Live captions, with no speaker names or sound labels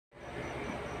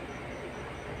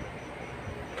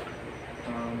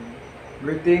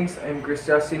Greetings, I'm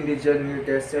Christian Dijan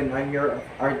Mirtes and I'm your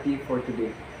RT for today.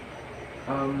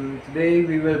 Today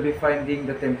we will be finding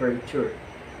the temperature.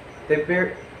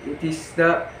 It is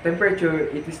the temperature.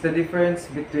 It is the difference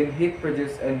between heat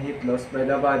produced and heat lost by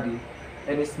the body,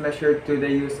 and is measured to the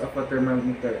use of a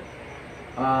thermometer.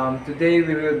 Today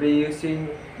we will be using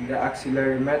the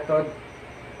auxiliary method.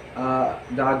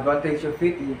 The advantage of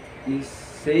it is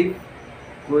safe,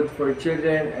 good for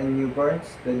children and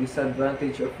newborns. The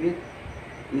disadvantage of it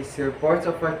is reports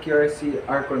of accuracy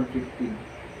are conflicting.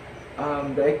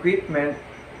 The equipment,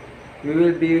 we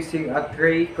will be using a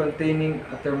tray containing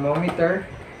a thermometer,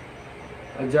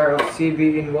 a jar of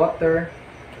CB in water,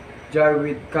 jar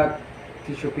with cut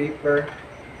tissue paper.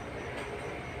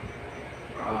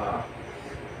 Uh,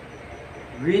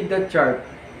 Read the chart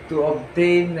to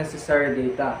obtain necessary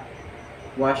data.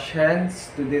 Wash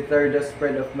hands to deter the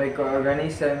spread of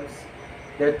microorganisms.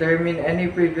 Determine any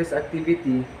previous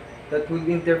activity that would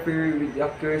interfere with the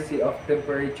accuracy of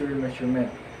temperature measurement.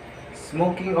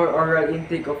 Smoking or oral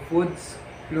intake of foods,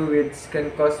 fluids can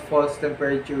cause false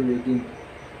temperature reading.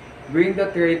 Bring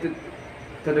the tray to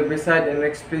the bedside and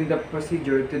explain the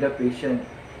procedure to the patient.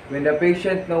 When the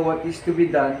patient knows what is to be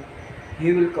done,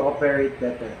 he will cooperate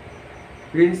better.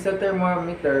 Rinse the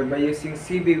thermometer by using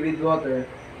CB with water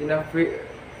in a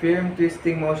firm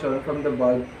twisting motion from the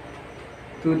bulb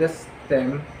to the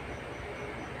stem,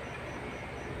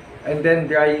 and then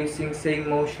dry using same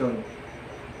motion,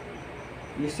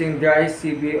 using dry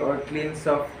CB or clean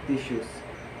soft tissues.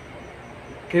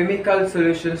 Chemical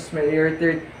solutions may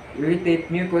irritate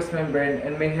mucous membrane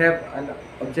and may have an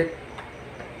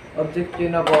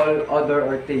objectionable odor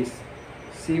or taste.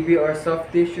 CB or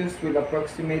soft tissues will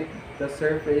approximate the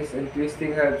surface, and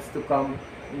twisting helps to come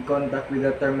in contact with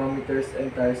the thermometer's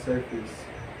entire surface.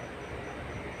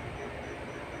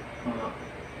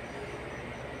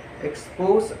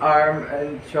 Expose arm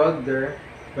and shoulder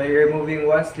by removing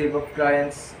one sleeve of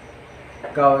client's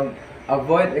gown.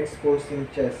 Avoid exposing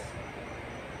chest.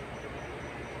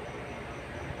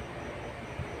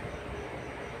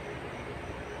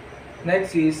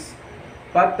 Next is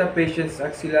pat the patient's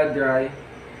axilla dry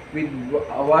with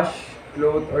a wash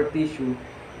cloth or tissue.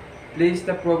 Place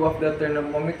the probe of the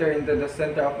thermometer into the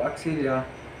center of axilla.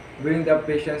 Bring the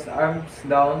patient's arms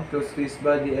down close to his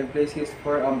body and place his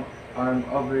forearm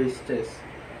over his chest.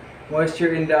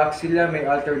 Moisture in the axilla may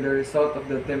alter the result of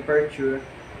the temperature.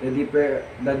 The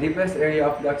deepest area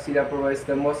of the axilla provides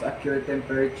the most accurate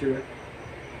temperature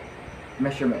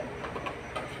measurement.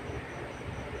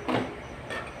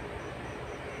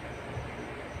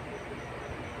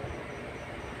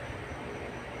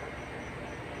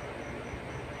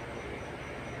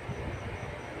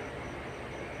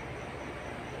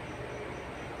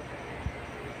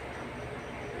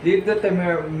 Leave the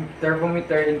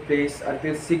thermometer in place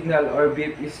until signal or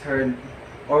beep is heard,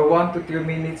 or 1 to 3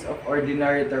 minutes of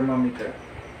ordinary thermometer.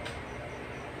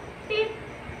 Beep.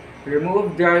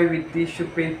 Remove dry with tissue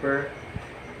paper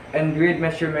and read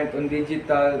measurement on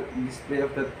digital display of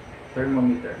the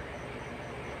thermometer.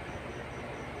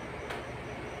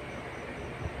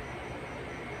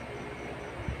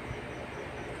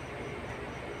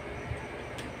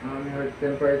 Your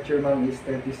temperature, ma'am, is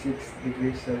 36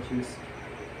 degrees Celsius.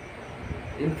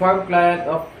 Inform client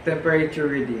of temperature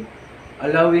reading,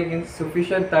 allowing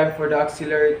sufficient time for the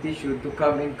axillary tissue to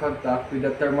come in contact with the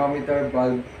thermometer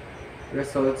bulb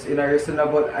results in a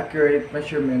reasonable accurate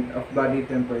measurement of body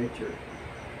temperature.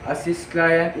 Assist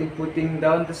client in putting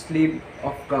down the sleeve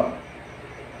of gown.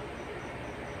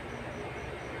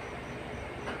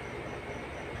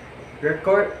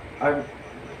 Record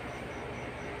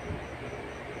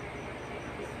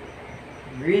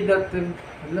read that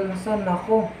saan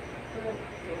ako?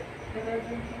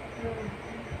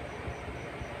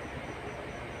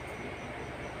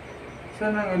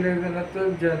 Saan ang 11 at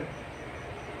 12 dyan?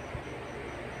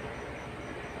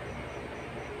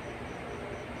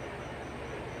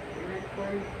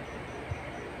 Record.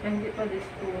 Hindi pa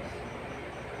dispose.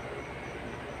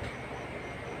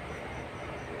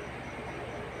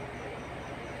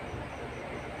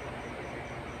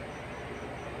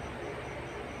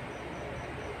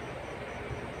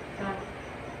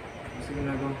 Sige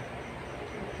na, go.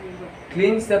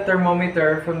 Cleanse the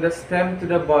thermometer from the stem to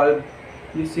the bulb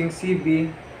using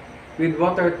CB with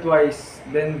water twice,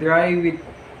 then dry with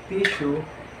tissue,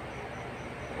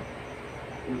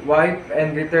 wipe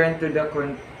and return to the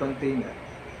container.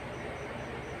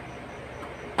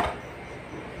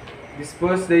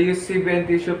 Dispose the used CB and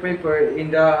tissue paper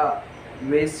in the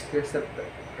waste receptacle.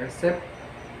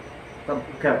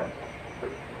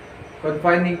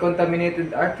 Confining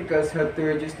contaminated articles help to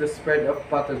reduce the spread of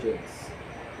pathogens.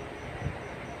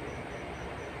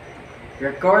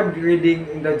 Record reading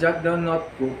in the jot-down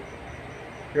notebook.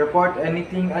 Report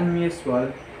anything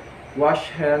unusual. Wash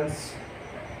hands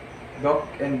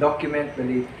and document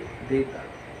the data.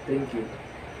 Thank you.